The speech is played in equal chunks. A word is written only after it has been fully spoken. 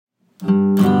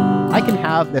I can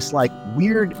have this like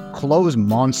weird clothes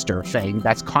monster thing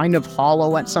that's kind of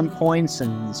hollow at some points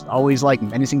and is always like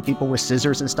menacing people with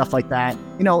scissors and stuff like that.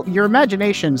 You know, your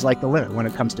imagination's like the limit when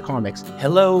it comes to comics.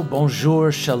 Hello,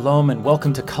 bonjour, shalom, and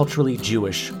welcome to Culturally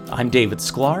Jewish. I'm David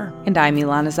Sklar. And I'm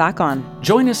Ilana Zakon.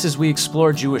 Join us as we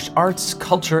explore Jewish arts,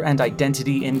 culture, and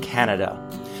identity in Canada.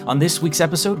 On this week's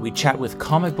episode, we chat with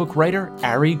comic book writer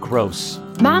Ari Gross.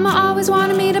 Mama always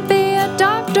wanted me to be a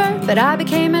doctor, but I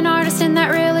became an artist and that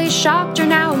really shocked her.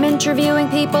 Now I'm interviewing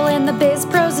people in the biz,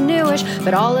 pros, and newish,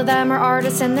 but all of them are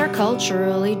artists and they're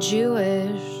culturally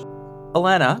Jewish.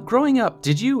 Alana, growing up,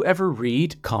 did you ever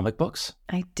read comic books?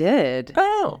 I did.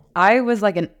 Oh. I was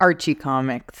like an Archie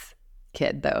Comics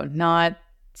kid, though, not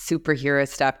superhero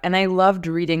stuff. And I loved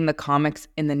reading the comics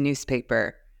in the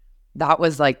newspaper. That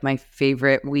was like my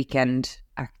favorite weekend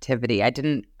activity. I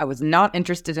was not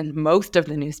interested in most of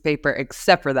the newspaper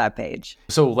except for that page.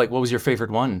 So, like, what was your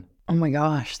favorite one? Oh my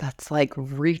gosh, that's like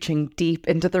reaching deep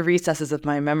into the recesses of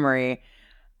my memory.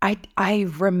 I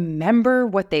remember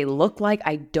what they look like.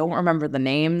 I don't remember the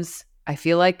names. I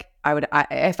feel like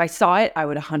if I saw it, I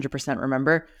would 100%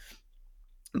 remember.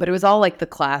 But it was all like the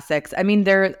classics. I mean,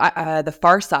 the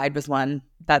Far Side was one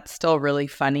that's still really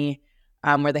funny.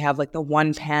 Where they have like the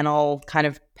one panel kind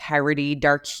of parody,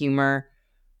 dark humor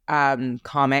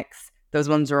comics. Those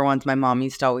ones were ones my mom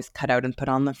used to always cut out and put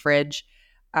on the fridge.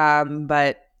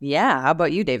 But yeah, how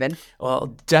about you, David?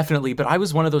 Well, definitely. But I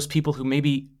was one of those people who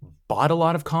maybe bought a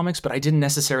lot of comics, but I didn't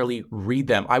necessarily read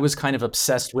them. I was kind of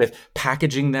obsessed with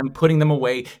packaging them, putting them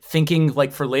away, thinking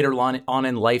like for later on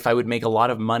in life, I would make a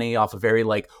lot of money off a very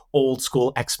like old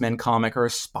school X-Men comic or a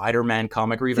Spider-Man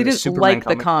comic or even a Superman comic. You didn't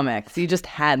like the comics, you just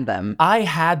had them. I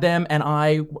had them and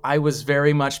I was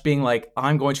very much being like,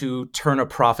 I'm going to turn a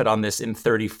profit on this in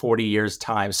 30, 40 years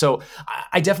time. So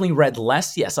I definitely read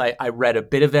less. Yes, I read a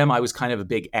bit of them. I was kind of a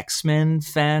big X-Men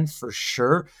fan for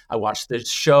sure. I watched the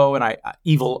show and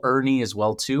Evil Ernie as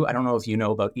well too. I don't know if you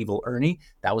know about Evil Ernie.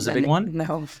 That was a big one.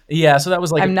 No. Yeah, so that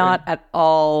was like I'm not at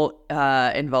all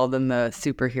involved in the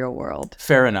superhero world.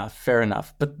 Fair enough.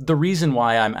 But the reason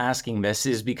why I'm asking this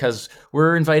is because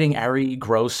we're inviting Ari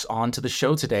Gross onto the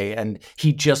show today, and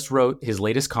he just wrote his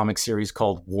latest comic series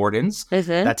called Wardens.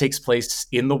 Mm-hmm. That takes place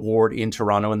in the ward in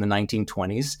Toronto in the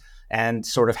 1920s. And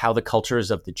sort of how the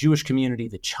cultures of the Jewish community,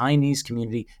 the Chinese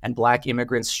community, and Black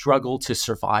immigrants struggle to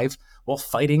survive while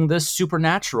fighting the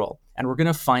supernatural. And we're going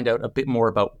to find out a bit more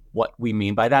about what we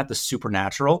mean by that, the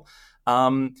supernatural.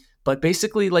 But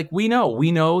basically, like we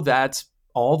know that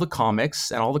all the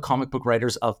comics and all the comic book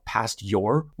writers of past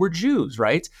yore were Jews,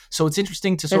 right? So it's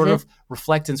interesting to sort of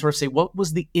reflect and sort of say, what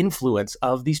was the influence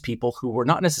of these people who were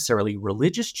not necessarily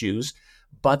religious Jews,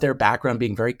 but their background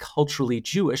being very culturally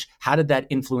Jewish? How did that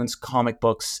influence comic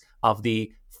books of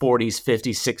the 40s,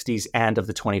 50s, 60s, and of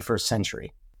the 21st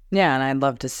century? Yeah, and I'd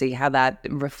love to see how that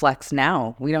reflects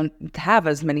now. We don't have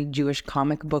as many Jewish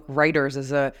comic book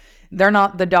writers they're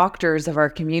not the doctors of our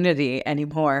community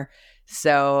anymore.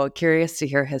 So curious to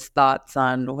hear his thoughts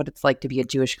on what it's like to be a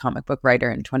Jewish comic book writer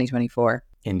in 2024.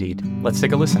 Indeed. Let's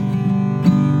take a listen.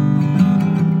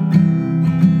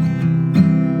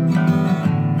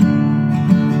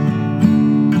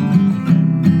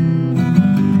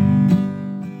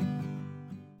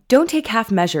 Don't take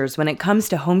half measures when it comes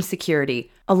to home security.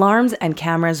 Alarms and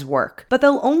cameras work, but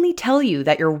they'll only tell you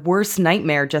that your worst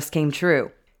nightmare just came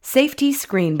true. Safety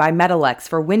Screen by Metalex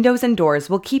for windows and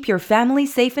doors will keep your family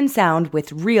safe and sound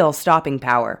with real stopping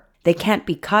power. They can't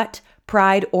be cut,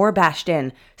 pried, or bashed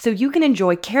in, so you can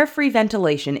enjoy carefree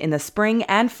ventilation in the spring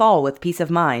and fall with peace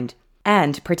of mind.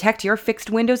 And protect your fixed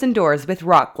windows and doors with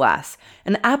Rock Glass,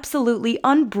 an absolutely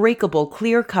unbreakable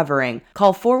clear covering.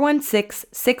 Call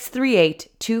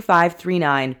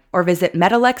 416-638-2539 or visit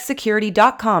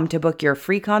metalexsecurity.com to book your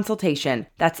free consultation.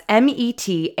 That's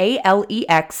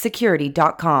METALEX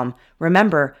security.com.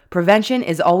 Remember, prevention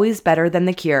is always better than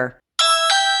the cure.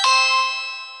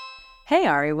 Hey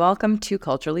Ari, welcome to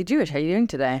Culturally Jewish. How are you doing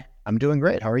today? I'm doing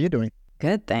great. How are you doing?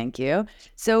 Good, thank you.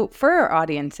 So for our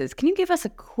audiences, can you give us a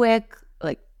quick,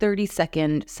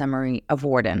 30-second summary of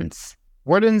Wardens?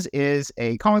 Wardens is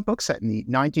a comic book set in the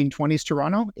 1920s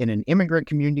Toronto in an immigrant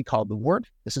community called The Ward.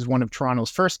 This is one of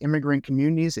Toronto's first immigrant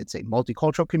communities. It's a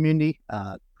multicultural community,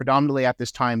 predominantly at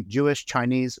this time Jewish,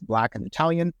 Chinese, Black, and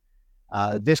Italian.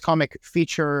 This comic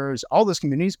features all those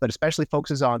communities, but especially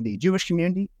focuses on the Jewish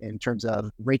community in terms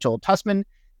of Rachel Tussman,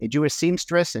 a Jewish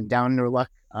seamstress and down in her luck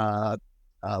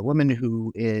a woman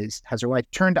who has her life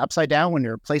turned upside down when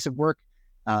her place of work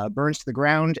burns to the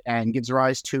ground and gives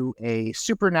rise to a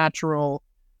supernatural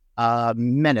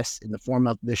menace in the form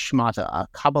of the Shmata, a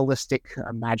Kabbalistic,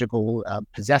 magical,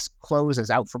 possessed clothes as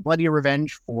out for bloody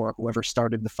revenge for whoever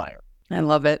started the fire. I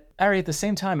love it. Ari, at the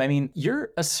same time, I mean,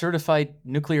 you're a certified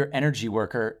nuclear energy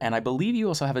worker, and I believe you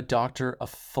also have a doctor of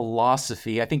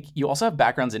philosophy. I think you also have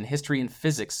backgrounds in history and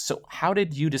physics. So how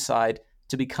did you decide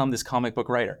to become this comic book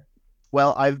writer?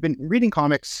 Well, I've been reading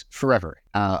comics forever.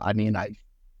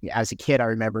 As a kid, I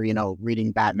remember,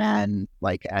 reading Batman,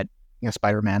 like at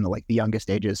Spider-Man, like the youngest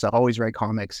ages. So I've always read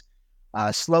comics.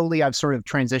 Slowly, I've sort of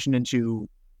transitioned into,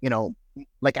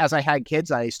 like as I had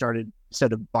kids, I started,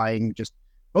 instead of buying just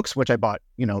books, which I bought,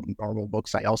 normal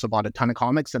books, I also bought a ton of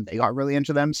comics and they got really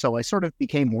into them. So I sort of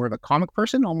became more of a comic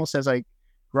person almost as I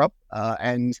grew up.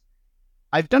 And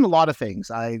I've done a lot of things.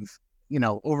 I've,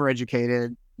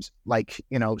 overeducated, like,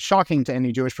 shocking to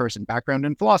any Jewish person, background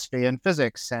in philosophy and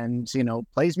physics and,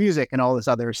 plays music and all this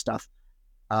other stuff.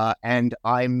 And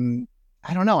I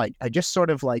don't know, I just sort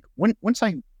of like, once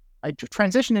I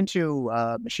transitioned into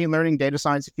machine learning, data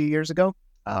science a few years ago,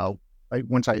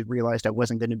 once I realized I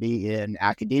wasn't going to be in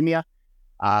academia.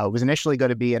 I was initially going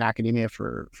to be in academia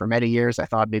for many years. I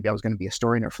thought maybe I was going to be a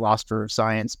historian or philosopher of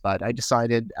science, but I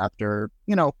decided after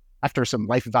some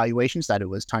life evaluations that it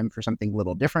was time for something a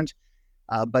little different.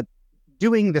 But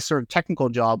doing this sort of technical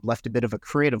job left a bit of a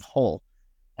creative hole.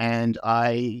 And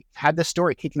I had this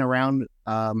story kicking around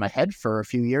my head for a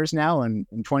few years now. And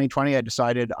in 2020, I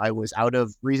decided I was out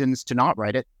of reasons to not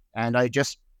write it. And I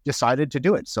just decided to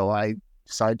do it. So I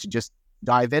decided to just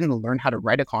dive in and learn how to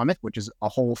write a comic, which is a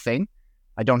whole thing.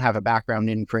 I don't have a background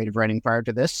in creative writing prior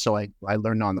to this, so I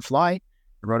learned on the fly.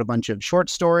 I wrote a bunch of short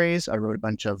stories. I wrote a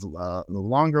bunch of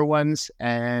longer ones.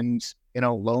 And,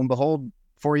 lo and behold,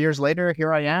 4 years later,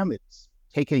 here I am. It's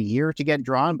taken a year to get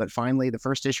drawn, but finally the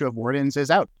first issue of Wardens is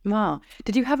out. Wow.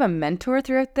 Did you have a mentor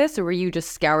throughout this, or were you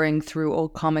just scouring through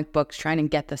old comic books trying to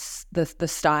get the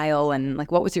style, and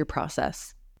like what was your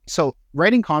process? So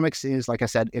writing comics is, like I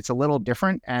said, it's a little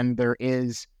different, and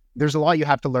there's a lot you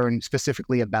have to learn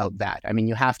specifically about that. I mean,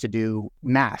 you have to do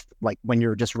math, like when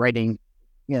you're just writing,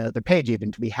 the page,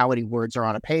 even to be how many words are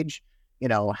on a page,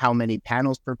 how many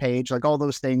panels per page, like all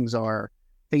those things are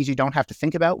things you don't have to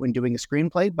think about when doing a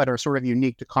screenplay, but are sort of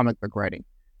unique to comic book writing.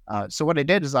 So what I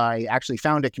did is I actually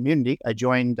found a community. I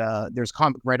joined, there's a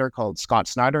comic writer called Scott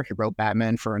Snyder. He wrote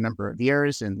Batman for a number of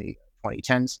years in the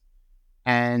 2010s.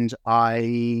 And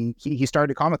he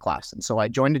started a comic class. And so I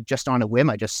joined it just on a whim.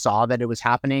 I just saw that it was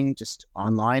happening just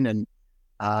online. And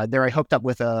there I hooked up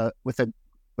with a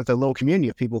little community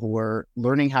of people who were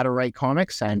learning how to write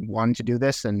comics and wanted to do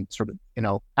this, and sort of,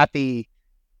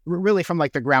 really from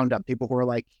like the ground up, people who were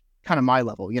like kind of my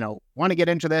level, want to get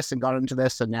into this and got into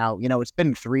this. And now, it's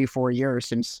been 3-4 years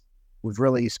since we've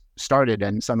really started.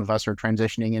 And some of us are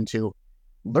transitioning into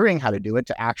learning how to do it,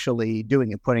 to actually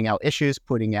doing it, putting out issues,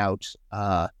 putting out,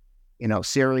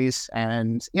 series.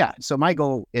 And yeah, so my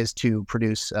goal is to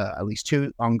produce at least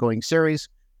 2 ongoing series,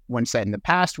 one set in the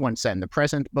past, one set in the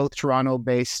present, both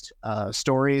Toronto-based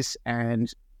stories,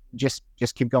 and just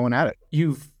keep going at it.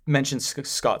 You've mentioned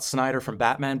Scott Snyder from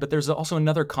Batman, but there's also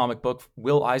another comic book,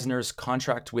 Will Eisner's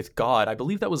Contract with God. I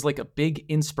believe that was like a big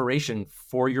inspiration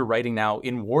for your writing now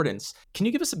in Wardens. Can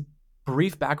you give us a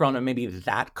brief background on maybe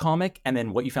that comic and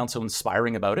then what you found so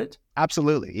inspiring about it?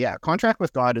 Absolutely. Yeah. Contract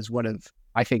with God is one of,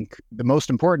 I think, the most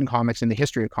important comics in the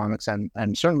history of comics, and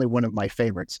certainly one of my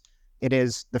favorites. It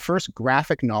is the first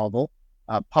graphic novel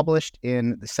published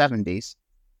in the 70s.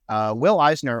 Will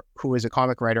Eisner, who is a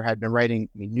comic writer, had been writing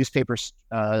newspaper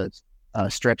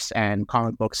strips and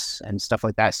comic books and stuff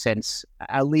like that since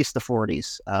at least the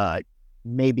 40s,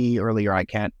 maybe earlier. I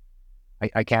can't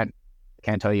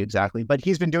tell you exactly, but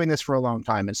he's been doing this for a long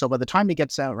time. And so by the time he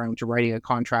gets out around to writing A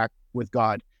Contract with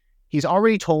God, he's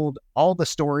already told all the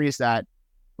stories that,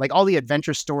 like all the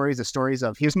adventure stories, the stories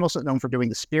of, he was mostly known for doing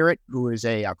The Spirit, who is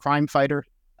a crime fighter.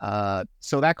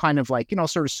 So that kind of like,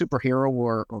 sort of superhero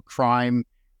or crime,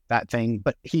 that thing.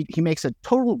 But he makes a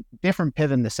total different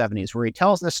pivot in the 70s where he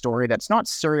tells this story that's not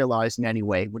serialized in any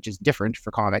way, which is different for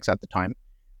comics at the time.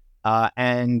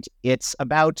 And it's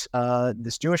about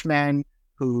this Jewish man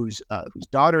whose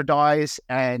daughter dies,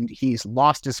 and he's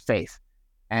lost his faith.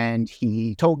 And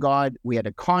he told God, we had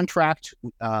a contract,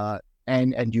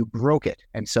 and you broke it.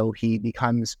 And so he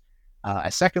becomes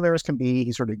as secular as can be.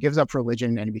 He sort of gives up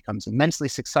religion, and he becomes immensely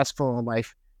successful in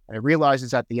life. And he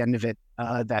realizes at the end of it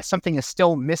that something is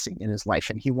still missing in his life,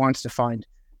 and he wants to find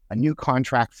a new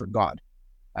contract for God,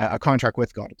 a contract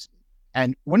with God.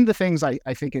 And one of the things I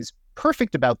think is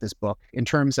perfect about this book in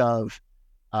terms of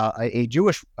a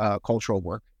Jewish cultural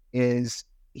work is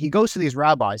he goes to these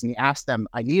rabbis and he asks them,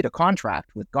 I need a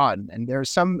contract with God. And there's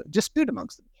some dispute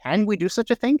amongst them. Can we do such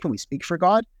a thing? Can we speak for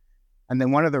God? And then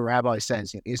one of the rabbis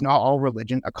says, is not all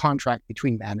religion a contract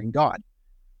between man and God?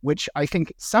 Which I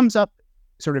think sums up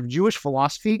sort of Jewish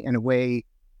philosophy in a way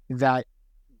that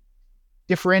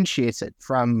differentiates it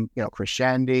from,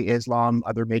 Christianity, Islam,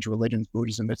 other major religions,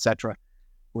 Buddhism, etc.,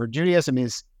 where Judaism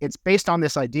it's based on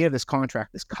this idea of this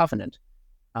contract, this covenant.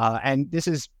 And this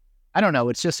is, I don't know,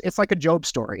 it's like a Job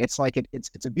story. It's like,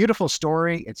 it's a beautiful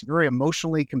story. It's very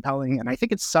emotionally compelling. And I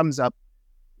think it sums up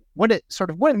what it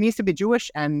means to be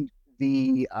Jewish and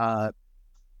the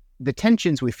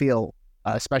tensions we feel,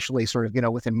 especially sort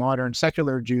of, within modern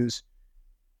secular Jews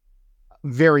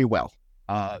very well.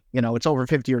 It's over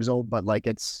 50 years old, but like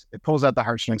it pulls out the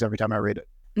heartstrings every time I read it.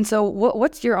 And so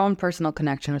what's your own personal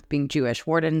connection with being Jewish?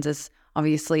 Wardens is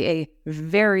obviously a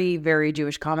very, very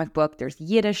Jewish comic book. There's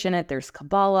Yiddish in it. There's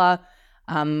Kabbalah.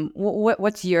 How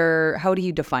do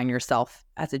you define yourself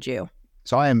as a Jew?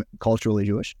 So I am culturally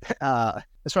Jewish.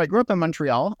 So I grew up in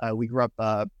Montreal. We grew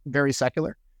up very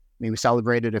secular. I mean, we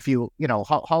celebrated a few,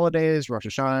 holidays, Rosh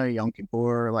Hashanah, Yom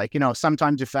Kippur,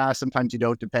 sometimes you fast, sometimes you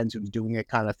don't, depends who's doing it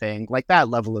kind of thing, like that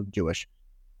level of Jewish.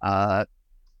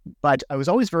 But I was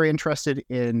always very interested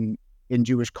in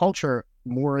Jewish culture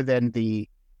more than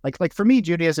like for me,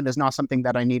 Judaism is not something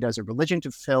that I need as a religion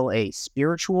to fill a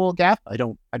spiritual gap. I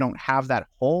don't have that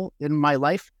hole in my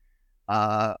life.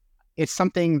 It's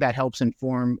something that helps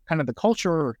inform kind of the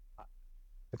culture.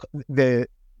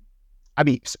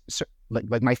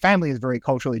 Like my family is very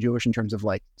culturally Jewish in terms of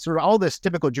like sort of all this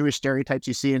typical Jewish stereotypes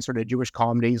you see in sort of Jewish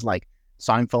comedies like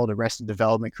Seinfeld, Arrested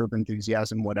Development, Curb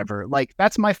Enthusiasm, whatever. Like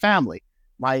that's my family.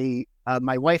 My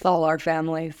wife. It's all our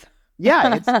families.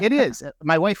 Yeah, it is.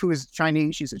 My wife, who is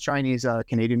Chinese, she's a Chinese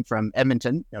Canadian from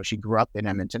Edmonton. She grew up in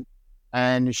Edmonton,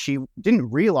 and she didn't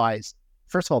realize,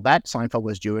 first of all, that Seinfeld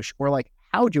was Jewish, or like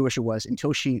how Jewish it was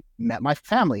until she met my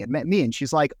family and met me, and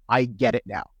she's like, I get it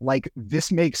now. Like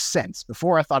this makes sense.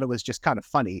 Before I thought it was just kind of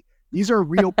funny. These are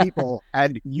real people,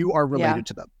 and you are related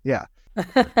to them. Yeah.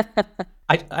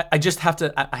 I just have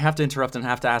to interrupt and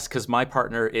have to ask, because my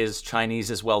partner is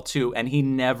Chinese as well too, and he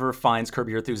never finds Curb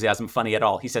Your Enthusiasm funny at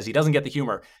all. He says he doesn't get the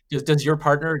humor. Does your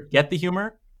partner get the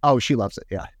humor? Oh, she loves it.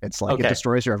 Yeah, it's like It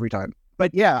destroys her every time.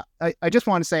 But yeah, I just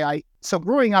want to say so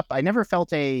growing up, I never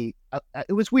felt it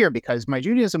was weird because my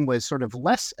Judaism was sort of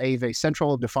less of a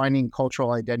central defining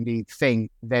cultural identity thing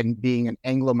than being an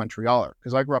Anglo-Montrealer,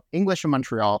 because I grew up English in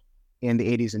Montreal in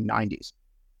the 80s and 90s.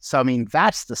 So, I mean,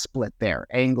 that's the split there.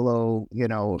 Anglo,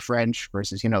 French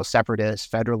versus,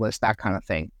 separatist, federalist, that kind of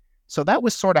thing. So that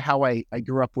was sort of how I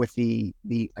grew up with the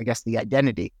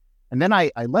identity. And then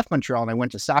I left Montreal and I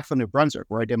went to Sackville, New Brunswick,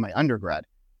 where I did my undergrad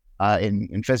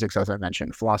in physics, as I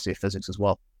mentioned, philosophy of physics as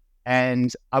well.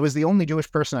 And I was the only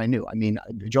Jewish person I knew. I mean,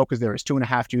 the joke is there was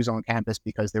 2.5 Jews on campus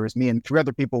because there was me and 3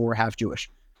 other people who were half Jewish,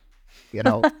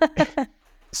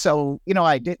 So,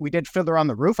 we did Fiddler on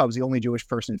the Roof. I was the only Jewish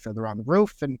person in Fiddler on the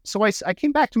Roof. And so I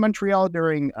came back to Montreal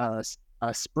during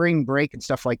spring break and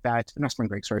stuff like that. Not spring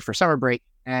break, sorry, for summer break.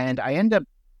 And I ended up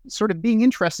sort of being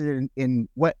interested in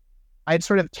what I had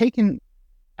sort of taken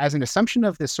as an assumption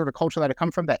of this sort of culture that I come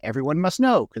from that everyone must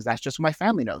know, because that's just what my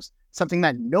family knows. Something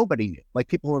that nobody knew. Like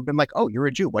people who have been like, oh, you're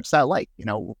a Jew. What's that like?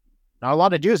 Not a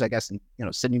lot of Jews, I guess, in,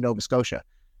 Sydney, Nova Scotia.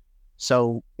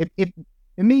 So it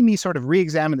made me sort of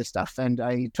re-examine this stuff. And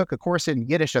I took a course in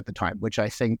Yiddish at the time, which I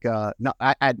think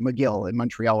at McGill in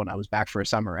Montreal when I was back for a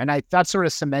summer. And that sort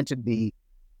of cemented the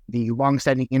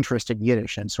longstanding interest in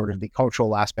Yiddish and sort of the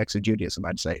cultural aspects of Judaism,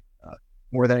 I'd say,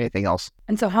 more than anything else.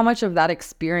 And so how much of that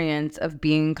experience of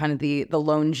being kind of the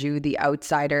lone Jew, the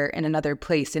outsider in another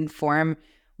place, inform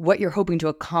what you're hoping to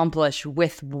accomplish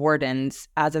with Wardens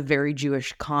as a very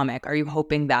Jewish comic? Are you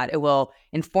hoping that it will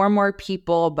inform more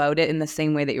people about it in the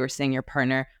same way that you were saying your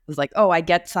partner was like, oh, I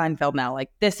get Seinfeld now, like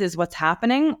this is what's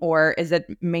happening? Or is it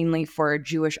mainly for a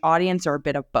Jewish audience or a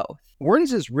bit of both?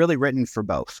 Wardens is really written for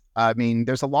both. I mean,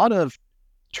 there's a lot of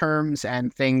terms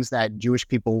and things that Jewish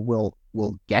people will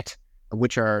get,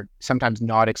 which are sometimes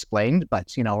not explained,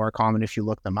 but, are common if you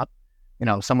look them up.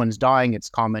 Someone's dying, it's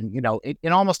common.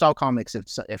 In almost all comics,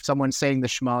 if someone's saying the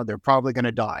Shema, they're probably going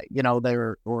to die.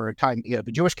 Or a time, if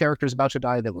a Jewish character is about to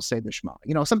die, they will say the Shema.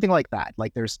 Something like that.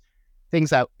 Like there's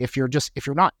things that if you're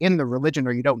not in the religion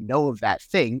or you don't know of that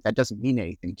thing, that doesn't mean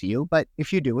anything to you. But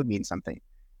if you do, it means something.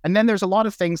 And then there's a lot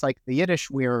of things like the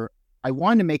Yiddish where I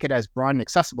want to make it as broad and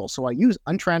accessible. So I use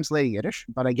untranslated Yiddish,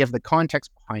 but I give the context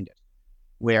behind it.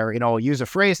 Where, I'll use a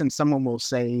phrase and someone will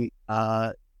say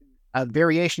a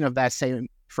variation of that same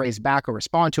phrase back or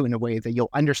respond to in a way that you'll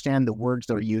understand the words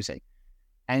they're using.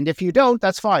 And if you don't,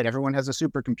 that's fine. Everyone has a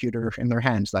supercomputer in their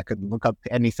hands that could look up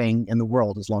anything in the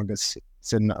world as long as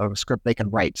it's in a script they can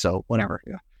write. So whatever.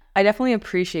 Yeah. I definitely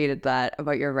appreciated that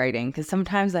about your writing, because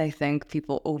sometimes I think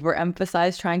people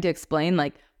overemphasize trying to explain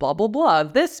like blah blah blah,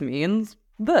 this means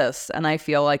this, and I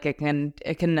feel like it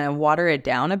can water it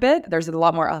down a bit. There's a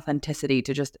lot more authenticity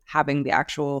to just having the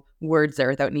actual words there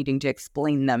without needing to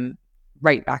explain them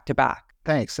right back to back.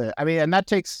 Thanks. I mean, and that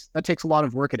takes a lot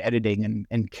of work at editing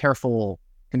and careful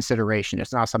consideration.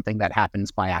 It's not something that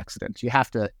happens by accident. You have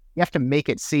to make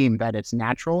it seem that it's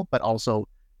natural, but also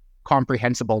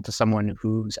comprehensible to someone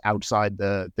who's outside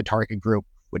the target group,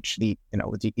 which the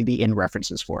in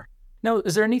references for. Now,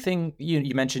 is there anything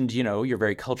you mentioned? You're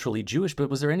very culturally Jewish, but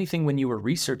was there anything when you were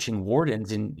researching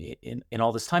wardens in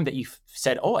all this time that you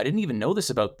said, "Oh, I didn't even know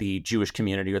this about the Jewish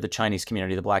community or the Chinese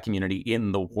community, the Black community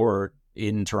in the ward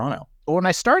in Toronto"? When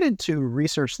I started to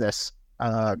research this,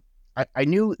 I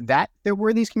knew that there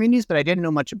were these communities, but I didn't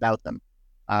know much about them.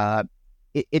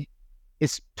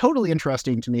 It's totally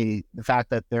interesting to me, the fact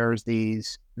that there's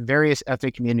these various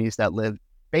ethnic communities that live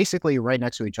basically right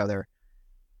next to each other.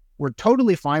 We're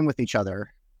totally fine with each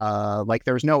other. Like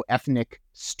there's no ethnic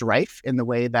strife in the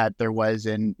way that there was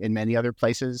in many other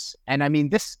places. And I mean,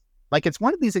 this, like, it's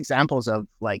one of these examples of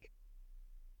like,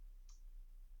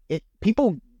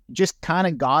 people just kind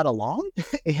of got along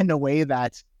in a way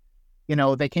that,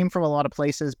 they came from a lot of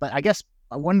places, but I guess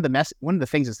one of the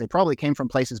things is they probably came from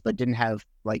places but didn't have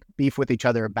like beef with each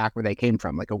other back where they came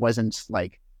from. Like it wasn't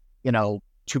like,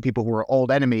 two people who were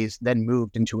old enemies then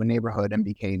moved into a neighborhood and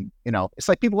became, it's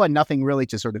like people had nothing really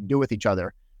to sort of do with each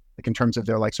other, like in terms of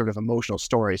their like sort of emotional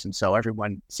stories. And so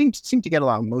everyone seemed to get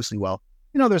along mostly well.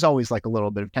 There's always like a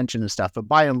little bit of tension and stuff, but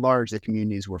by and large, the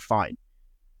communities were fine.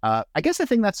 I guess the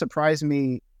thing that surprised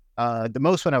me the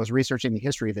most when I was researching the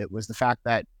history of it was the fact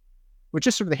that, which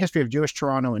is sort of the history of Jewish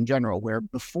Toronto in general, where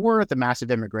before the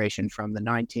massive immigration from the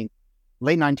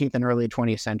late 19th and early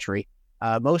 20th century,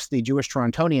 most of the Jewish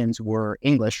Torontonians were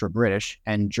English or British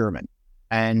and German,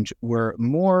 and were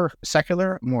more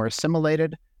secular, more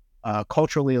assimilated,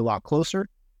 culturally a lot closer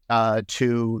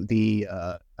to the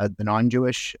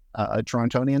non-Jewish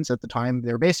Torontonians at the time.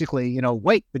 They were basically,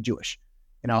 white but Jewish.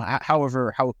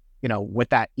 However, what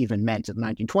that even meant in the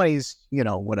 1920s,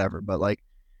 whatever. But like,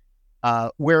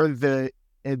 where the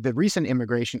recent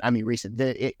immigration,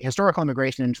 the historical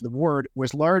immigration into the ward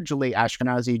was largely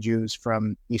Ashkenazi Jews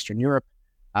from Eastern Europe,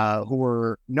 who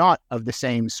were not of the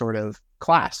same sort of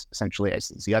class, essentially, as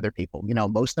the other people.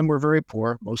 Most of them were very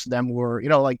poor. Most of them were,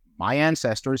 like my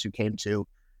ancestors who came to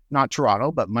not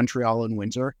Toronto, but Montreal and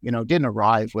Windsor, didn't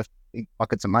arrive with big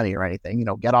buckets of money or anything,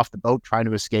 get off the boat, trying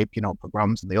to escape,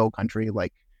 pogroms in the old country,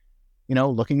 like,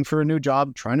 looking for a new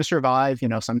job, trying to survive.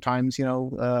 Sometimes,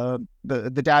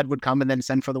 the dad would come and then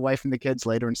send for the wife and the kids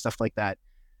later and stuff like that.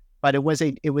 But it was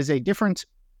a different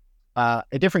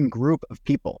group of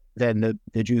people than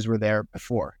the Jews were there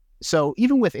before. So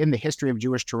even within the history of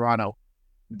Jewish Toronto,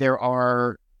 there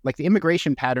are like the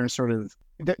immigration patterns sort of,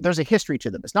 there's a history to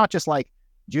them. It's not just like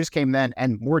Jews came then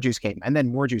and more Jews came and then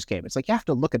more Jews came. It's like you have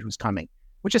to look at who's coming,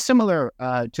 which is similar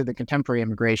to the contemporary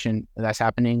immigration that's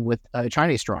happening with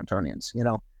Chinese Torontonians,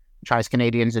 Chinese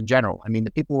Canadians in general. I mean,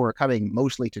 the people who are coming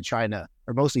mostly to China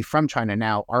or mostly from China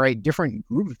now are a different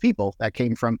group of people that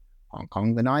came from Hong Kong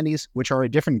in the 90s, which are a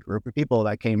different group of people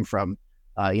that came from,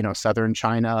 southern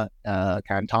China,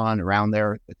 Canton, around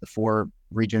there, the four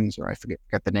regions, or I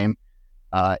forget the name,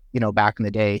 back in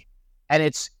the day. And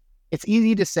it's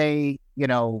easy to say,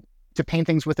 to paint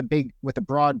things with a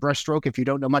broad brushstroke if you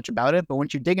don't know much about it. But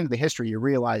once you dig into the history, you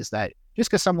realize that just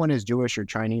because someone is Jewish or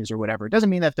Chinese or whatever, it doesn't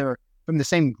mean that they're from the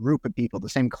same group of people, the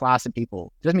same class of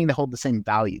people. It doesn't mean they hold the same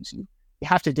values. You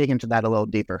have to dig into that a little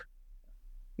deeper.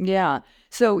 Yeah.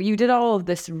 So you did all of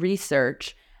this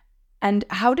research, and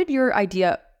how did your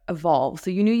idea evolve?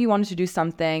 So you knew you wanted to do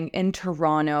something in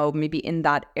Toronto, maybe in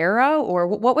that era, or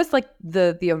what was like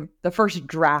the first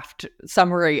draft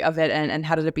summary of it, and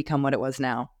how did it become what it was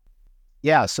now?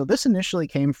 Yeah, so this initially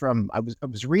came from, I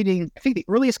was reading, I think the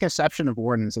earliest conception of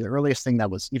wardens, or the earliest thing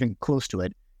that was even close to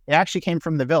it, it actually came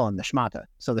from the villain, the shmata.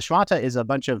 So the shmata is a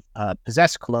bunch of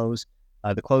possessed clothes.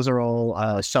 The clothes are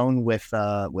all sewn with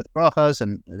brachas,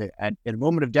 and in a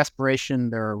moment of desperation,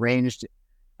 they're arranged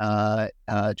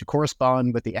to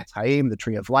correspond with the Etz Chaim, the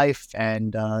tree of life,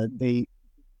 and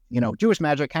Jewish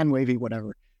magic, hand wavy,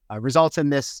 whatever, results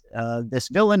in this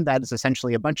villain that is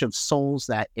essentially a bunch of souls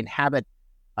that inhabit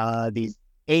these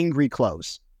angry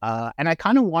clothes. And I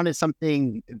kind of wanted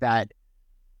something that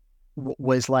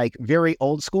was like very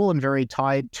old school and very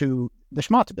tied to the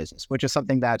shmata business, which is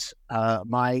something that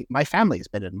my family has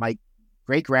been in. My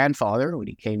great grandfather, when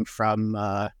he came from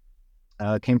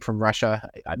Russia,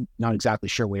 I'm not exactly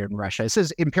sure where in Russia. It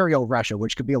says Imperial Russia,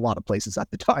 which could be a lot of places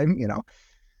at the time.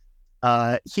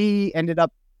 He ended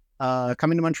up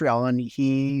coming to Montreal, and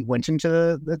he went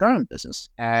into the garment business,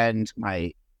 and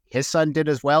his son did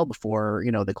as well before,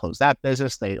 they closed that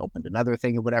business. They opened another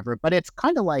thing or whatever. But it's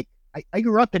kind of like, I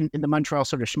grew up in the Montreal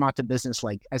sort of schmata business,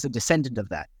 like as a descendant of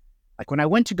that. Like when I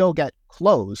went to go get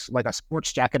clothes, like a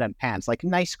sports jacket and pants, like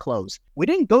nice clothes, we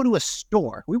didn't go to a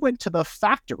store. We went to the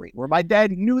factory where my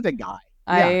dad knew the guy.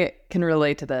 I can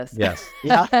relate to this. Yes.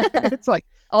 Yeah. It's like,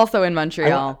 also in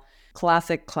Montreal.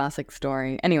 Classic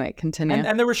story. Anyway, continue.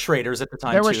 And there were Schraders at the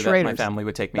time, there were too, Schraders. that my family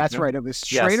would take me That's to. right. It was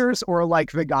Yes. Schraders or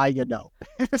like the guy you know.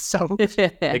 So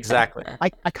Exactly. I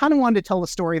kind of wanted to tell a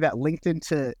story that linked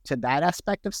into that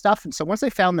aspect of stuff. And so once I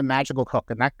found the magical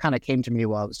hook, and that kind of came to me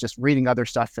while I was just reading other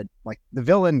stuff, that like the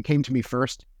villain came to me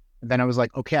first. And then I was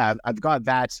like, okay, I've got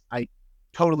that. I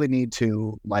totally need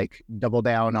to like double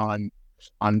down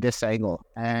on this angle.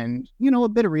 And, a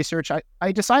bit of research.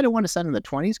 I decided I want to set in the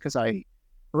 20s because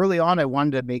early on, I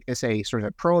wanted to make this a sort of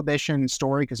a prohibition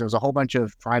story because there was a whole bunch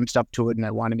of crime stuff to it, and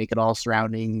I wanted to make it all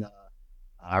surrounding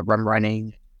rum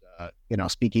running,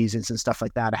 speakeasies and stuff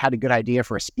like that. I had a good idea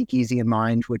for a speakeasy in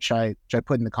mind, which I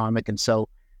put in the comic, and so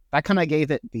that kind of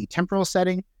gave it the temporal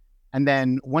setting. And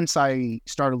then once I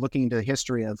started looking into the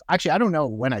history of, actually, I don't know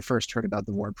when I first heard about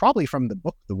the ward, probably from the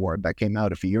book The Ward that came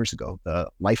out a few years ago, The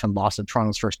Life and Loss of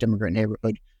Toronto's First Immigrant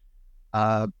Neighborhood.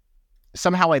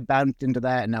 Somehow I bumped into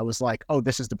that and I was like, oh,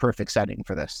 this is the perfect setting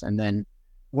for this. And then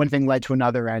one thing led to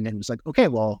another, and it was like, okay,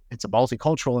 well, it's a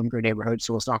multicultural immigrant neighborhood,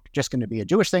 so it's not just going to be a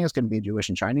Jewish thing, it's going to be a Jewish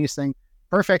and Chinese thing.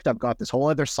 Perfect. I've got this whole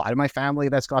other side of my family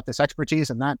that's got this expertise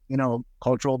in that,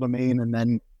 cultural domain. And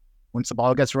then once the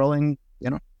ball gets rolling,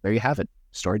 there you have it.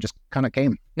 Story just kind of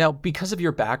came. Now, because of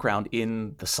your background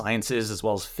in the sciences as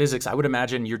well as physics, I would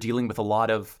imagine you're dealing with a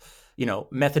lot of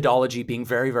methodology being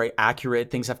very, very accurate.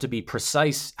 Things have to be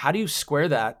precise. How do you square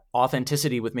that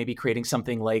authenticity with maybe creating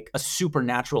something like a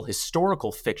supernatural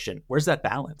historical fiction? Where's that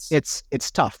balance?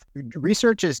 It's tough.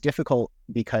 Research is difficult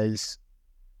because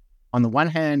on the one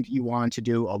hand, you want to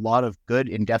do a lot of good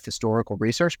in-depth historical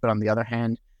research, but on the other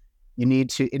hand, it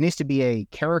needs to be a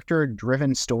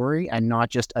character-driven story and not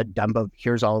just a dump of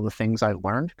here's all the things I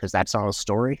learned, because that's not a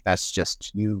story. That's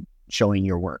just you showing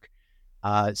your work.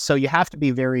 So you have to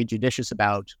be very judicious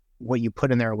about what you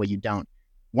put in there and what you don't.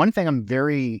 One thing I'm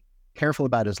very careful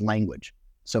about is language.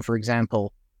 So, for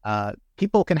example,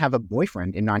 people can have a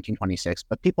boyfriend in 1926,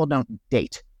 but people don't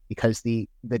date because the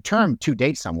term to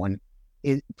date someone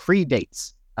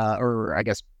predates, or I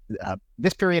guess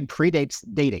this period predates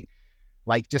dating.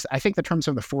 Like I think the term's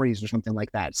from the 40s or something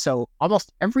like that. So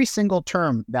almost every single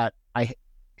term that I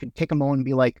could take a moment and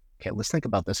be like, okay, let's think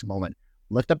about this a moment.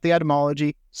 Looked up the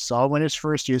etymology, saw when its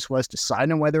first use was,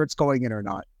 deciding whether it's going in or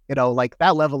not. Like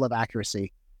that level of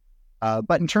accuracy.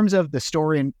 But in terms of the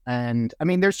story and I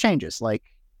mean, there's changes. Like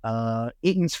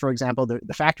Eaton's, for example, the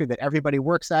factory that everybody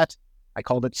works at, I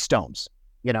called it Stones.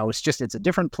 It's a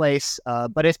different place,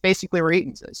 but it's basically where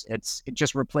Eaton's is. It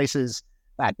just replaces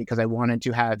that because I wanted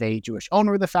to have a Jewish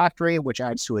owner of the factory, which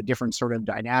adds to a different sort of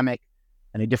dynamic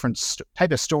and a different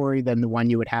type of story than the one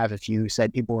you would have if you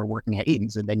said people were working at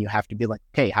Eaton's, and then you have to be like,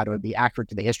 okay, how do I be accurate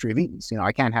to the history of Eaton's?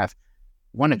 I can't have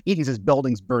one of Eaton's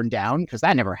buildings burned down because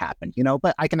that never happened,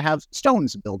 but I can have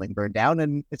Stone's building burned down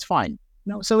and it's fine.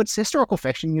 So it's historical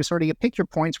fiction. You pick your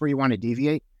points where you want to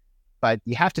deviate, but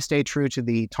you have to stay true to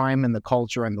the time and the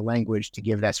culture and the language to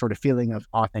give that sort of feeling of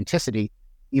authenticity,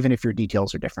 even if your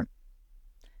details are different.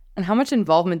 And how much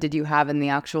involvement did you have in the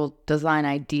actual design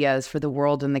ideas for the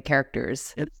world and the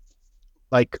characters? It's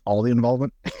like all the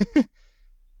involvement.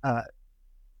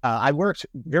 I worked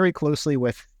very closely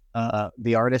with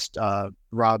the artist,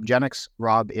 Rob Jennings.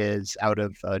 Rob is out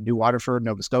of New Waterford,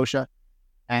 Nova Scotia.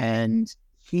 And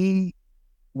he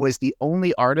was the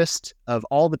only artist of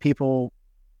all the people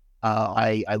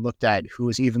I looked at who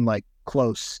was even like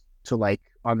close to like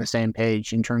on the same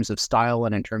page in terms of style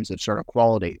and in terms of sort of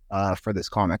quality for this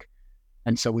comic.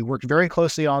 And so we worked very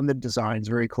closely on the designs,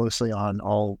 very closely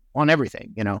on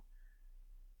everything,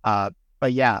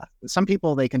 But yeah, some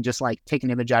people, they can just like take an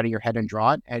image out of your head and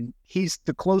draw it. And he's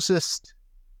the closest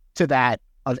to that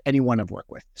of anyone I've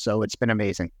worked with. So it's been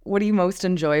amazing. What do you most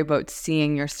enjoy about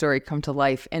seeing your story come to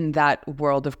life in that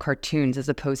world of cartoons as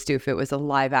opposed to if it was a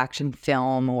live action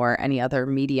film or any other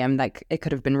medium that it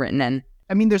could have been written in?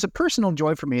 I mean, there's a personal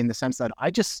joy for me in the sense that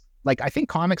I think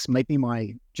comics might be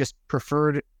my just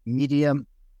preferred medium,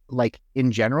 like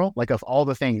in general, like of all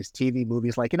the things, TV,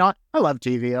 movies, like, I love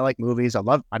TV, I like movies,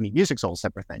 music's a whole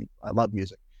separate thing. I love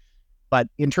music. But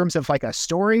in terms of like a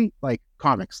story, like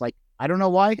comics, like, I don't know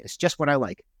why, it's just what I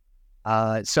like.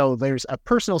 So there's a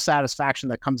personal satisfaction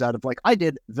that comes out of like, I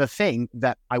did the thing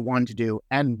that I wanted to do,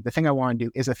 and the thing I want to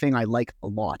do is a thing I like a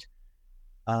lot.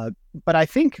 But I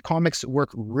think comics work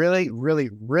really, really,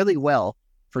 really well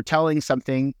for telling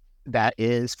something that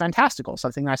is fantastical,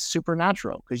 something that's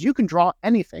supernatural, because you can draw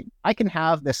anything. I can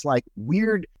have this like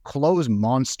weird closed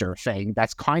monster thing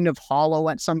that's kind of hollow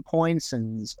at some points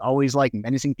and is always like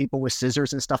menacing people with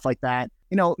scissors and stuff like that.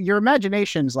 You know, your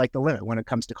imagination's like the limit when it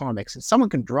comes to comics. If someone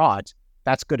can draw it,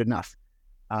 that's good enough.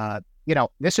 You know,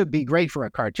 this would be great for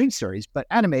a cartoon series, but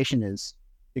animation is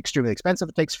extremely expensive.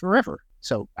 It takes forever.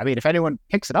 So, I mean, if anyone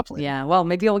picks it up later, Yeah, well,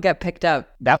 maybe it'll get picked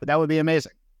up. that would be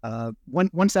amazing.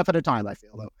 One step at a time, I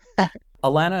feel, though.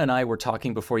 Alana and I were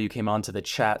talking before you came onto the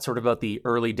chat sort of about the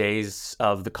early days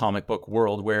of the comic book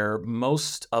world, where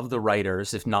most of the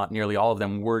writers, if not nearly all of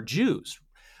them, were Jews.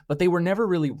 But they were never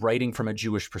really writing from a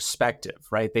Jewish perspective,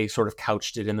 right? They sort of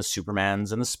couched it in the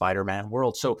Supermans and the Spider-Man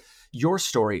world. So your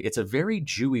story, it's a very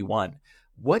Jewy one.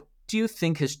 What do you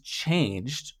think has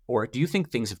changed, or do you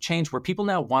think things have changed where people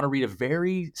now want to read a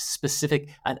very specific,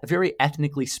 a very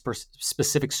ethnically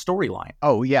specific storyline?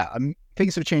 Oh, yeah.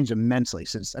 Things have changed immensely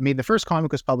since, I mean, the first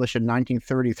comic was published in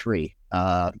 1933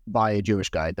 by a Jewish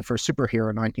guy. The first superhero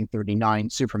in 1939,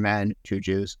 Superman, 2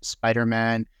 Jews,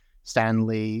 Spider-Man, Stan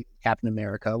Lee, Captain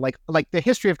America. Like the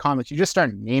history of comics, you just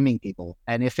start naming people.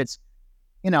 And if it's,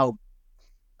 you know,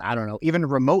 I don't know, even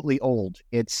remotely old,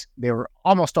 they were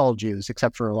almost all Jews,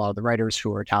 except for a lot of the writers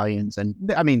who are Italians. And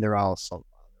I mean, they're also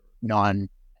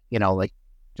like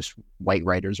just white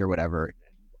writers or whatever,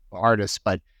 artists,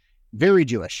 but very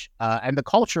Jewish. And the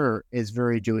culture is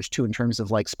very Jewish too, in terms of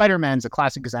like Spider-Man's a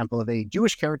classic example of a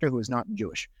Jewish character who is not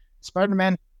Jewish.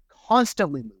 Spider-Man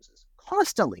constantly loses,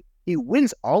 constantly. He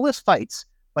wins all his fights,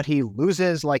 but he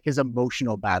loses like his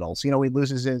emotional battles. You know, he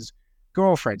loses his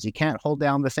girlfriends. He can't hold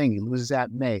down the thing. He loses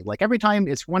Aunt May. Like every time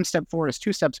it's 1 step forward, it's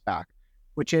 2 steps back,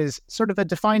 which is sort of a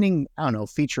defining, I don't know,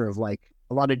 feature of like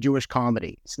a lot of Jewish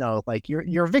comedy. So like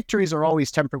your victories are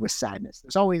always tempered with sadness.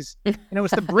 There's always, you know,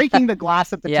 it's the breaking the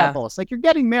glass at the Yeah. temple. It's like you're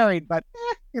getting married, but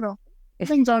you know,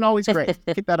 things aren't always great.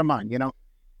 Keep that in mind, you know?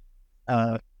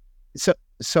 But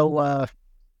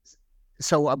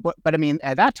I mean,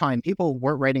 at that time, people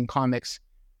weren't writing comics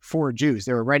for Jews.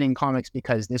 They were writing comics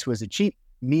because this was a cheap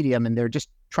medium and they're just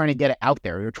trying to get it out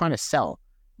there. They're trying to sell.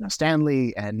 You know, Stan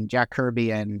Lee and Jack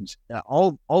Kirby and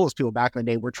all those people back in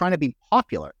the day were trying to be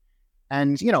popular.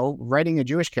 And, you know, writing a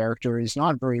Jewish character is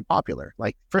not very popular.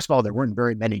 Like, first of all, there weren't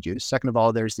very many Jews. Second of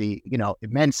all, there's the, you know,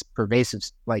 immense pervasive,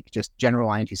 like just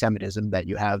general anti-Semitism that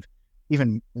you have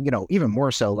even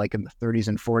more so like in the 30s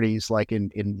and 40s, like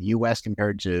in the US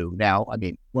compared to now. I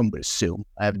mean, one would assume.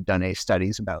 I haven't done any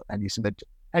studies about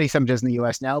anti-Semitism in the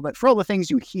US now, but for all the things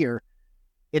you hear,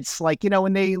 it's like, you know,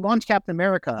 when they launched Captain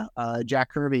America,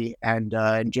 Jack Kirby and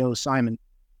Joe Simon,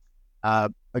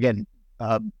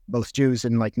 both Jews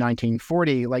in like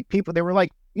 1940, like people, they were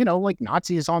like, you know, like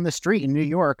Nazis on the street in New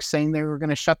York saying they were going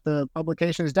to shut the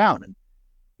publications down. And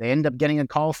they end up getting a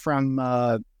call from,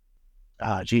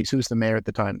 who's the mayor at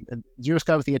the time? Jewish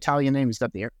guy with the Italian name. Is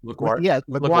that the LaGuardia? Yeah,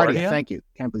 LaGuardia. LaGuardia? Thank you.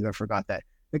 Can't believe I forgot that.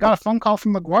 They got a phone call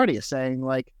from LaGuardia saying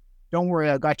like, don't worry,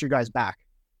 I got your guys back.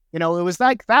 You know, it was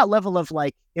like that level of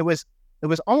like, it was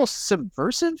almost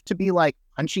subversive to be like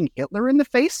punching Hitler in the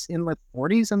face in the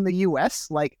 40s in the US.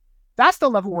 Like, that's the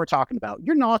level we're talking about.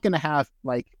 You're not going to have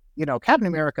like, you know, Captain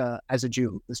America as a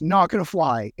Jew is not going to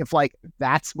fly if like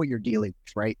that's what you're dealing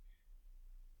with, right?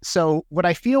 So what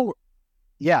I feel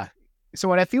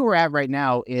we're at right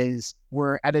now is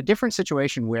we're at a different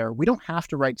situation where we don't have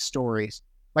to write stories.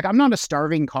 Like, I'm not a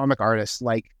starving comic artist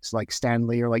like Stan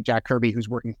Lee or like Jack Kirby, who's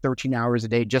working 13 hours a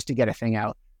day just to get a thing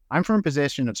out. I'm from a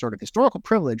position of sort of historical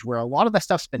privilege where a lot of that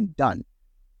stuff's been done.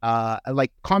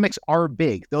 Like, comics are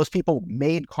big. Those people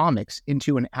made comics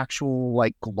into an actual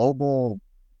like global,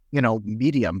 you know,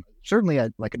 medium. Certainly a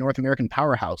North American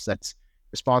powerhouse that's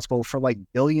responsible for like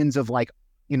billions of like,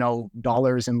 you know,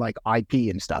 dollars in like IP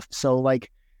and stuff. So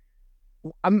like,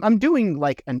 I'm doing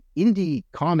like an indie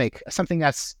comic, something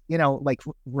that's, you know, like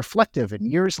reflective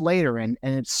and years later. And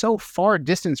it's so far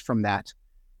distanced from that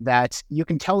you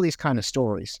can tell these kind of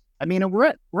stories. I mean, we're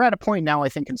at a point now, I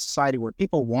think, in society where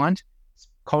people want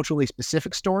culturally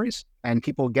specific stories and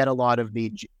people get a lot of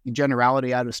the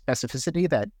generality out of specificity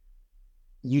that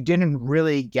you didn't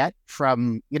really get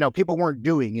from, you know, people weren't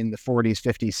doing in the 40s,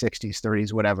 50s, 60s,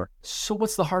 30s, whatever. So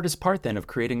what's the hardest part then of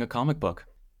creating a comic book?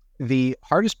 The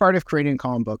hardest part of creating a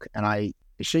comic book, and I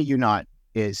shit you not,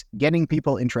 is getting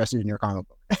people interested in your comic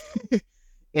book.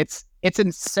 It's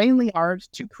insanely hard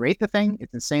to create the thing.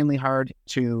 It's insanely hard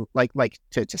to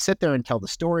to sit there and tell the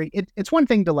story. It's one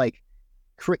thing to like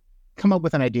come up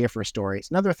with an idea for a story. It's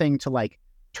another thing to like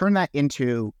turn that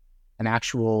into an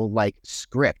actual like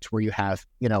script where you have,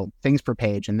 things per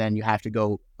page, and then you have to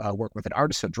go work with an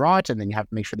artist to draw it, and then you have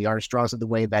to make sure the artist draws it the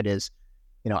way that is,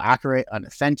 accurate and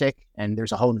authentic. And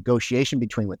there's a whole negotiation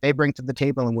between what they bring to the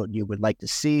table and what you would like to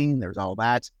see. There's all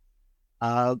that.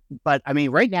 But I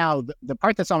mean, right now, the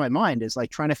part that's on my mind is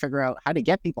like trying to figure out how to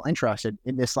get people interested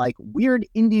in this like weird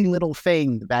indie little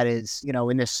thing that is,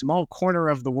 in this small corner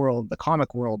of the world, the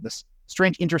comic world, this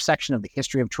strange intersection of the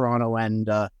history of Toronto and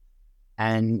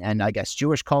I guess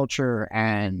Jewish culture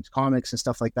and comics and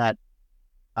stuff like that.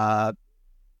 I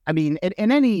mean,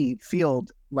 in any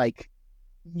field, like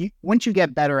once you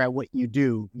get better at what you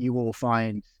do, you will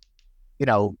find,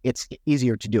 it's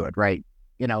easier to do it, right?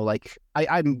 Like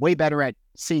I'm way better at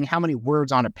seeing how many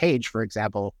words on a page, for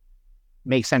example,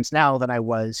 make sense now than I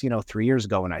was, 3 years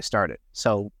ago when I started.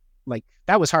 So like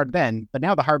that was hard then, but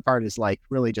now the hard part is like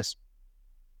really just,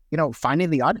 finding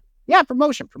the odd. Yeah,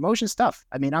 promotion stuff.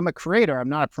 I mean, I'm a creator. I'm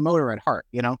not a promoter at heart,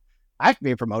 I have to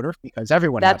be a promoter because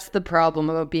everyone That's has. the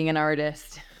problem about being an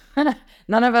artist.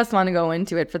 None of us want to go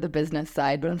into it for the business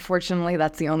side, but unfortunately,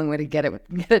 that's the only way to get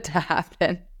it to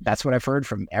happen. That's what I've heard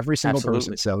from every single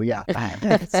person. So yeah.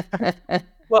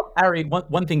 Well, Ari,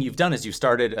 one thing you've done is you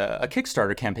started a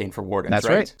Kickstarter campaign for Wardens, That's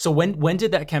right. So when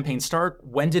did that campaign start?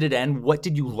 When did it end? What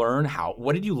did you learn?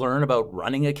 What did you learn about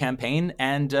running a campaign?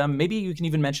 And maybe you can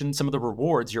even mention some of the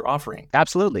rewards you're offering.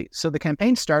 Absolutely. So the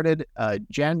campaign started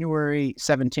January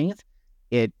 17th.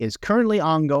 It is currently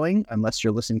ongoing, unless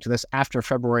you're listening to this after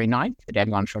February 9th. It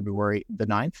ended on February the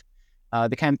 9th.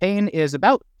 The campaign is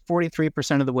about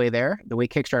 43% of the way there. The way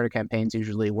Kickstarter campaigns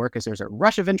usually work is there's a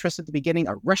rush of interest at the beginning,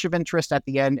 a rush of interest at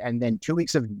the end, and then 2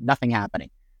 weeks of nothing happening,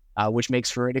 which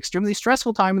makes for an extremely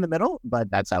stressful time in the middle,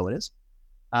 but that's how it is.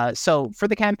 So for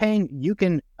the campaign, you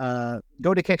can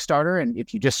go to Kickstarter, and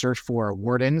if you just search for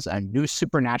Wardens, a new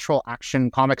supernatural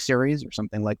action comic series or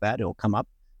something like that, it'll come up.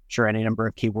 Sure, any number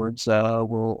of keywords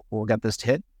will get this to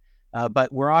hit.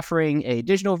 But we're offering a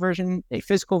digital version, a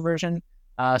physical version,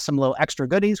 some little extra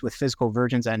goodies with physical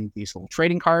versions, and these little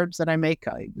trading cards that I make.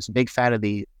 I was a big fan of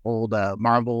the old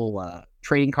Marvel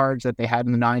trading cards that they had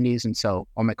in the 90s, and so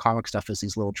all my comic stuff is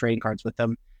these little trading cards with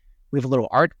them. We have a little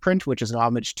art print, which is an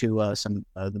homage to some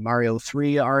the Mario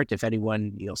 3 art. If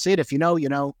anyone, you'll see it. If you know, you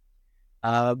know.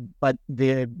 But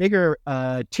the bigger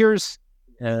tiers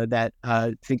that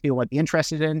I think people might be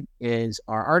interested in is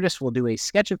our artists will do a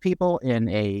sketch of people in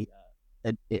a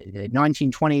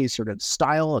 1920s sort of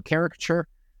style, a caricature,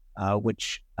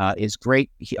 which is great.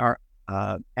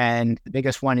 And the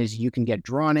biggest one is you can get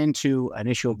drawn into an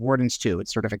issue of Wardens 2.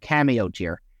 It's sort of a cameo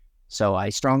tier. So I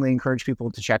strongly encourage people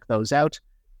to check those out.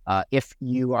 If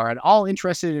you are at all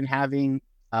interested in having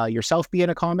yourself be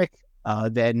in a comic,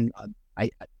 then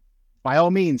I by all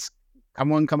means,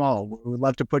 come all. We would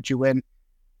love to put you in.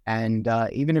 And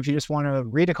even if you just want to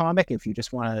read a comic, if you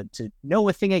just want to know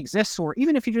a thing exists, or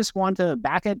even if you just want to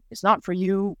back it, it's not for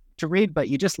you to read, but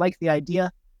you just like the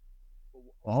idea,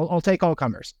 I'll take all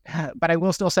comers. But I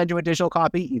will still send you a digital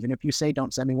copy, even if you say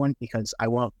don't send me one, because I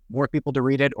want more people to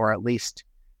read it, or at least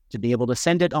to be able to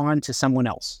send it on to someone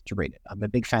else to read it. I'm a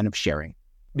big fan of sharing.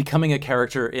 Becoming a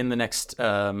character in the next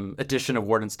edition of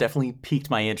Wardens definitely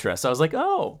piqued my interest. I was like,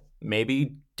 oh,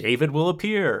 maybe David will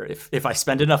appear if I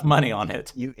spend enough money on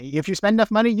it. If you spend enough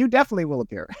money, you definitely will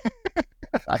appear.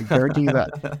 I guarantee you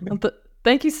that.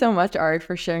 Thank you so much, Ari,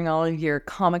 for sharing all of your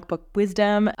comic book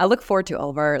wisdom. I look forward to all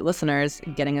of our listeners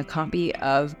getting a copy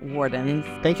of Wardens.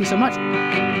 Thank you so much.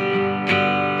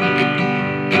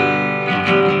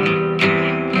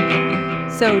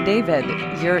 So, David,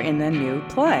 you're in the new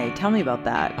play. Tell me about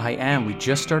that. I am. We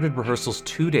just started rehearsals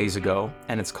 2 days ago,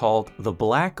 and it's called The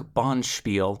Black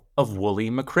Bonspiel of Wooly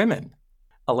McCrimmon.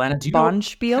 Alana, do you know?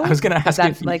 Bonspiel? I was going to ask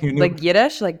if like, you knew. like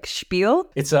Yiddish, like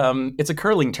spiel? It's a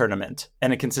curling tournament,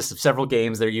 and it consists of several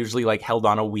games. They're usually like held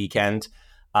on a weekend.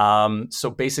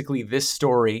 So basically this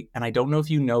story, and I don't know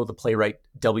if you know the playwright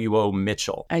W.O.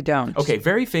 Mitchell. I don't. Okay,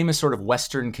 very famous sort of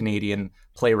Western Canadian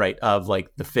playwright of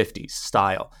like the 50s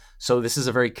style. So this is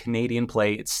a very Canadian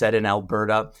play. It's set in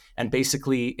Alberta, and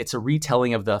basically it's a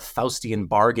retelling of the Faustian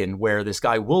bargain, where this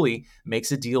guy Wooly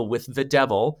makes a deal with the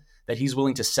devil that he's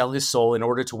willing to sell his soul in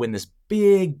order to win this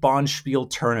big Bonspiel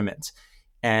tournament.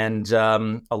 And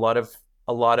a lot of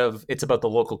it's about the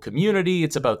local community.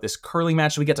 It's about this curling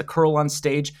match. We get to curl on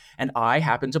stage, and I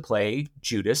happen to play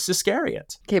Judas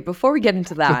Iscariot. Okay, before we get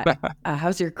into that,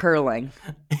 how's your curling?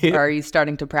 Or are you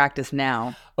starting to practice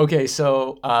now? Okay,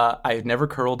 so I had never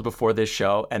curled before this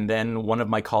show, and then one of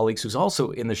my colleagues who's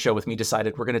also in the show with me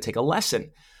decided we're going to take a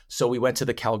lesson. So we went to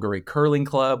the Calgary Curling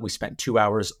Club. We spent 2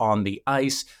 hours on the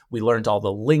ice. We learned all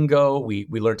the lingo. We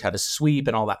learned how to sweep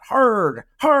and all that hard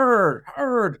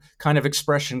kind of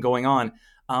expression going on.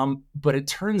 But it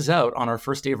turns out on our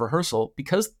first day of rehearsal,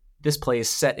 because this play is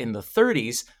set in the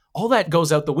 30s, all that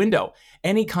goes out the window.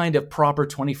 Any kind of proper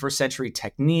 21st century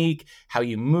technique, how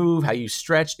you move, how you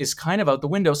stretch is kind of out the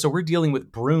window. So we're dealing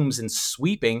with brooms and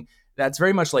sweeping. That's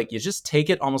very much like you just take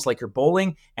it almost like you're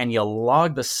bowling and you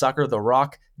log the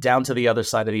rock, down to the other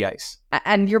side of the ice.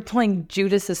 And you're playing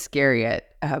Judas Iscariot.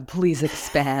 Please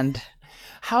expand.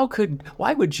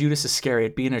 Why would Judas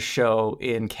Iscariot be in a show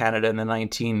in Canada in the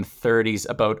 1930s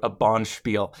about a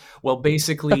Bonspiel? Well,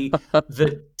 basically,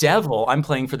 the devil, I'm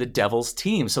playing for the devil's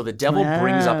team. So the devil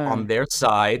brings up on their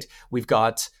side, we've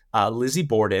got Lizzie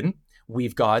Borden,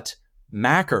 we've got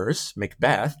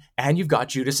Macbeth, and you've got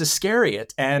Judas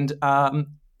Iscariot. And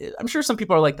I'm sure some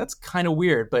people are like, that's kind of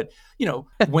weird. But,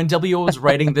 when W.O. was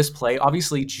writing this play,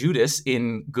 obviously Judas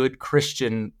in good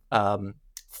Christian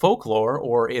folklore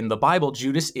or in the Bible,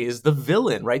 Judas is the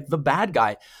villain, right? The bad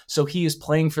guy. So he is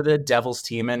playing for the devil's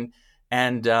team.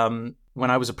 And when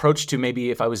I was approached to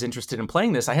maybe if I was interested in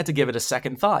playing this, I had to give it a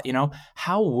second thought.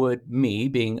 How would me,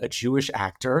 being a Jewish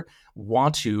actor,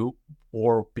 want to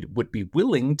or would be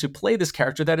willing to play this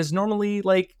character that is normally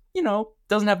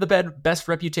doesn't have the best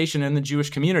reputation in the Jewish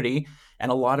community.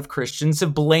 And a lot of Christians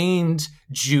have blamed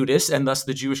Judas and thus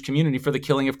the Jewish community for the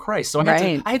killing of Christ. So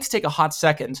I had to take a hot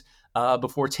second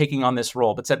before taking on this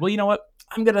role, but said, well, you know what?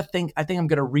 I think I'm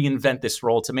going to reinvent this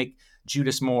role to make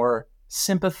Judas more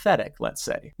sympathetic, let's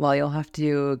say. Well, you'll have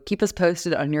to keep us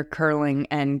posted on your curling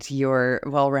and your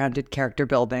well-rounded character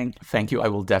building. Thank you. I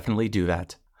will definitely do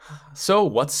that. So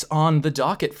what's on the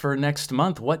docket for next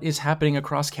month? What is happening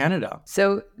across Canada?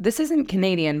 So this isn't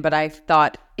Canadian, but I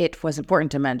thought it was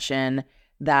important to mention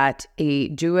that a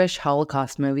Jewish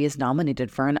Holocaust movie is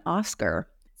nominated for an Oscar.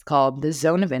 It's called The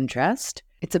Zone of Interest.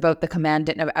 It's about the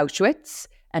commandant of Auschwitz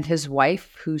and his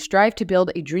wife who strive to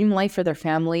build a dream life for their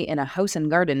family in a house and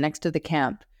garden next to the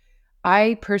camp.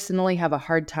 I personally have a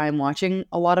hard time watching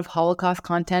a lot of Holocaust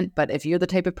content, but if you're the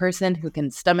type of person who can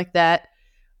stomach that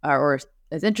or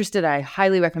is interested, I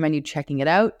highly recommend you checking it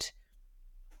out.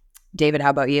 David, how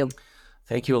about you?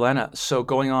 Thank you, Elena. So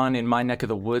going on in my neck of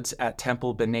the woods at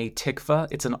Temple B'nai Tikva,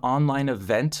 it's an online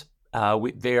event.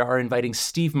 They are inviting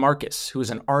Steve Marcus, who is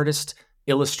an artist,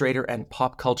 illustrator, and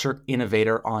pop culture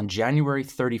innovator, on January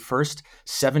 31st,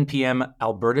 7 p.m.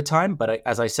 Alberta time. But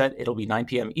as I said, it'll be 9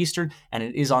 p.m. Eastern, and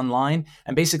it is online.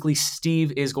 And basically,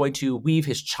 Steve is going to weave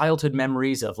his childhood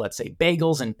memories of, let's say,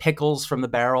 bagels and pickles from the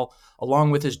barrel,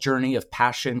 along with his journey of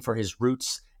passion for his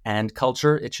roots and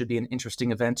culture. It should be an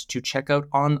interesting event to check out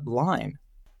online.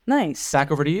 Nice.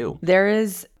 Back over to you. There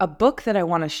is a book that I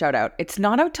want to shout out. It's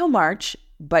not out till March,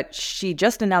 but she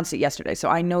just announced it yesterday, so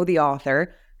I know the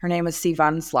author. Her name is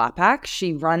Sivan Slapak.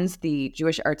 She runs the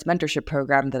Jewish Arts Mentorship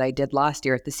Program that I did last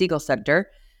year at the Siegel Center,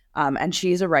 and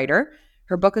she's a writer.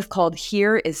 Her book is called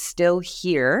Here is Still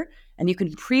Here, and you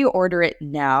can pre-order it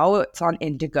now. It's on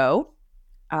Indigo.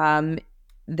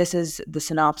 This is the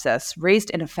synopsis.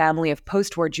 Raised in a family of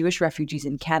post-war Jewish refugees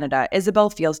in Canada, Isabel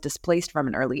feels displaced from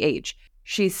an early age.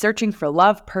 She's searching for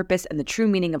love, purpose, and the true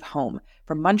meaning of home.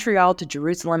 From Montreal to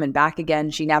Jerusalem and back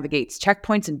again, she navigates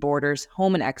checkpoints and borders,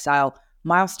 home and exile,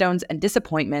 milestones and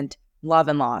disappointment, love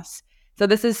and loss. So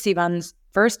this is Sivan's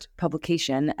first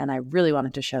publication, and I really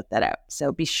wanted to shout that out.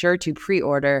 So be sure to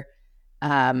pre-order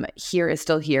Here is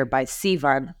Still Here by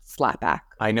Sivan Slapak.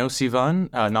 I know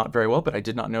Sivan not very well, but I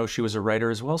did not know she was a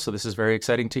writer as well, so this is very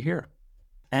exciting to hear.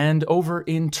 And over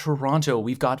in Toronto,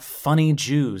 we've got Funny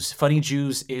Jews. Funny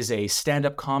Jews is a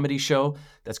stand-up comedy show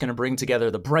that's going to bring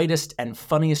together the brightest and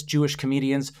funniest Jewish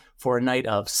comedians for a night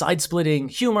of side-splitting,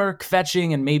 humor,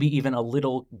 kvetching, and maybe even a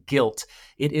little guilt.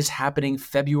 It is happening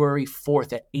February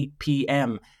 4th at 8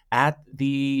 p.m. at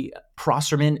the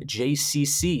Prosserman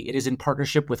JCC. It is in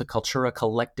partnership with a Cultura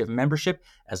Collective membership.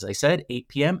 As I said, 8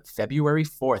 p.m., February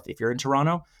 4th. If you're in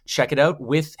Toronto, check it out,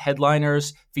 with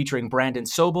headliners featuring Brandon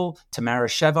Sobel, Tamara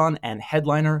Chevon, and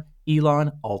headliner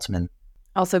Elon Altman.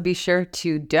 Also, be sure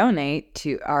to donate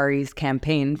to Ari's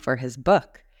campaign for his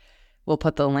book. We'll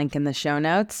put the link in the show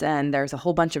notes, and there's a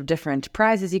whole bunch of different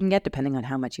prizes you can get depending on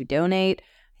how much you donate.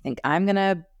 I think I'm going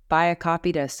to buy a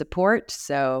copy to support,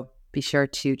 so be sure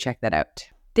to check that out.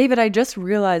 David, I just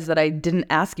realized that I didn't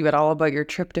ask you at all about your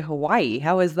trip to Hawaii.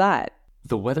 How was that?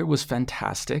 The weather was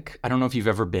fantastic. I don't know if you've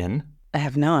ever been. I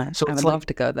have not. So I it's would love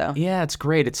to go, though. Yeah, it's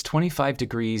great. It's 25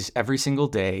 degrees every single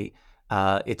day.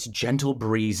 It's gentle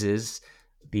breezes.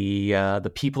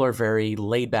 The people are very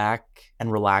laid back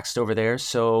and relaxed over there.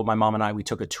 So my mom and I, we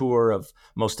took a tour of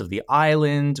most of the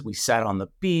island. We sat on the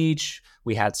beach.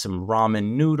 We had some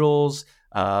ramen noodles.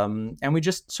 And we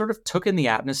just sort of took in the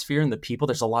atmosphere and the people.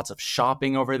 There's lots of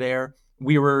shopping over there.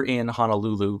 We were in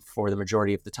Honolulu for the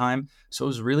majority of the time. So it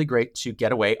was really great to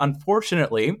get away.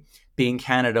 Unfortunately, being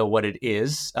Canada what it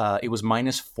is, it was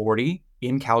minus 40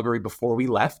 in Calgary before we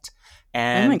left.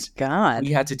 And oh my God.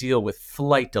 we had to deal with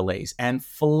flight delays and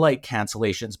flight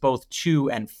cancellations, both to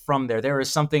and from there. There is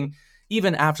something,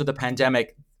 even after the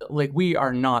pandemic, like we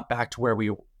are not back to where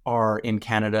we are in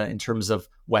Canada in terms of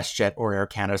WestJet or Air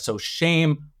Canada. So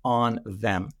shame on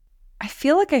them. I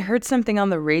feel like I heard something on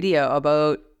the radio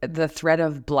about the threat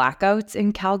of blackouts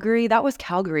in Calgary. That was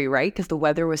Calgary, right? Because the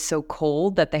weather was so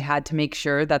cold that they had to make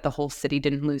sure that the whole city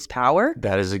didn't lose power.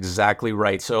 That is exactly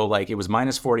right. So like it was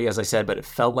minus 40, as I said, but it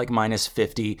felt like minus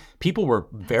 50. People were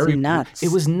very nuts.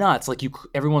 It was nuts. Like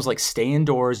everyone's like, stay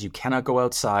indoors. You cannot go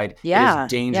outside. Yeah. It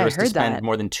is dangerous to spend that.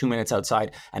 more than 2 minutes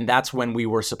outside. And that's when we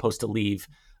were supposed to leave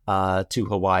to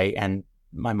Hawaii. And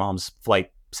my mom's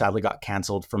flight sadly got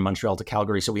canceled from Montreal to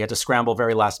Calgary. So we had to scramble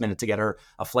very last minute to get her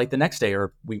a flight the next day,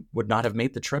 or we would not have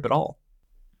made the trip at all.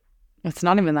 It's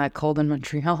not even that cold in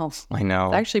Montreal. I know.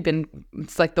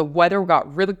 It's like the weather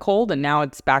got really cold and now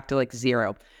it's back to like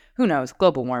zero. Who knows?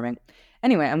 Global warming.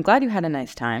 Anyway, I'm glad you had a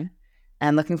nice time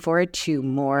and looking forward to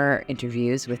more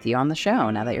interviews with you on the show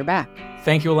now that you're back.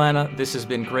 Thank you, Alana. This has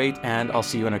been great, and I'll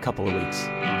see you in a couple of weeks.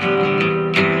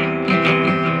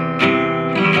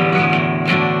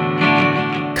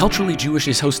 Culturally Jewish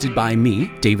is hosted by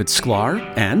me, David Sklar,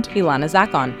 and Ilana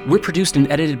Zakon. We're produced and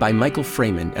edited by Michael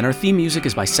Freeman, and our theme music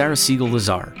is by Sarah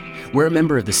Siegel-Lazar. We're a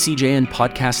member of the CJN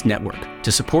Podcast Network.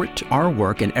 To support our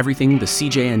work and everything the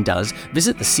CJN does,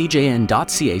 visit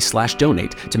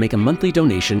thecjn.ca/donate to make a monthly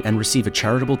donation and receive a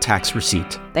charitable tax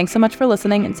receipt. Thanks so much for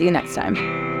listening, and see you next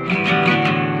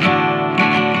time.